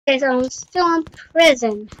Okay, so I'm still in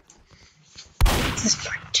prison. This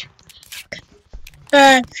part.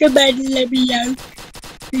 Somebody let me out,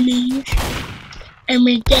 please. I'm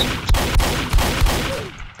in debt.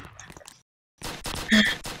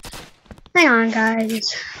 Hang on,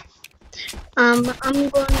 guys. I'm going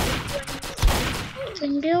to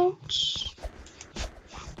do builds.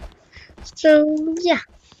 So yeah,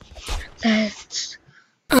 let's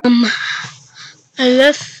I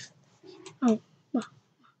left. Oh.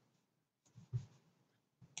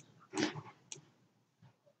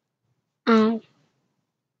 Oh.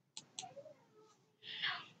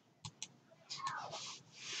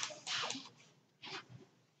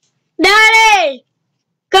 Daddy!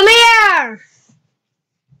 Come here!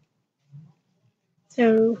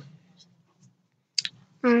 So,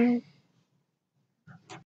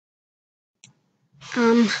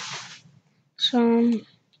 so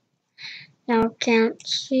now can't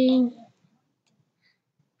see.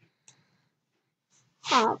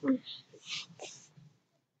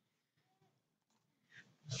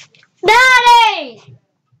 Daddy!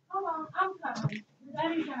 Hold on, I'm coming. Your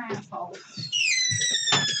daddy's an asshole.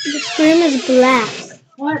 The screen is black.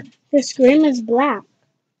 What? The screen is black.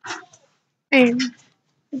 And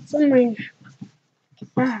it's on my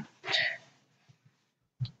back.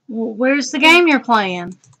 Well, where's the game you're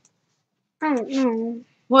playing? I don't know.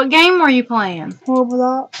 What game were you playing?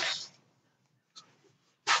 Roblox.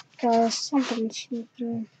 Because something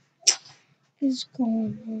is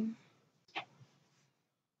going on.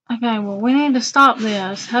 Okay, well, we need to stop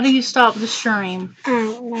this. How do you stop the stream? I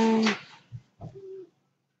don't know.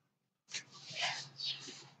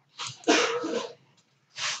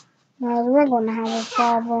 No, we're going to have a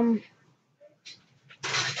problem.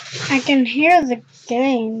 I can hear the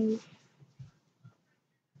game.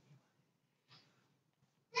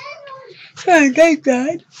 I like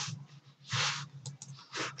that.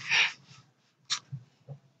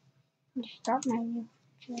 Stop my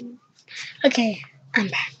YouTube. Okay, I'm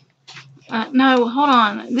back. No, hold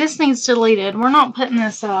on. This needs deleted. We're not putting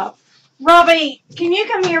this up. Robbie, can you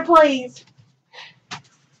come here, please?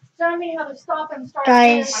 Show me how to stop and start.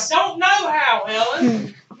 Guys. I don't know how,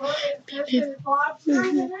 Ellen. Obviously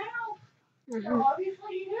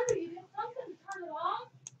you do. You did something to turn it off.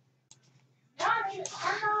 Yeah, I need it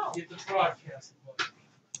turned off. Get the broadcast.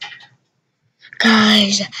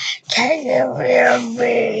 Guys, can you hear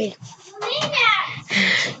me?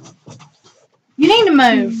 You need to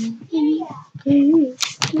move.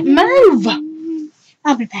 Move!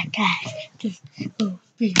 I'll be back, guys. Just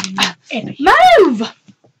Move!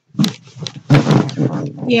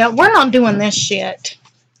 Yeah, we're not doing this shit.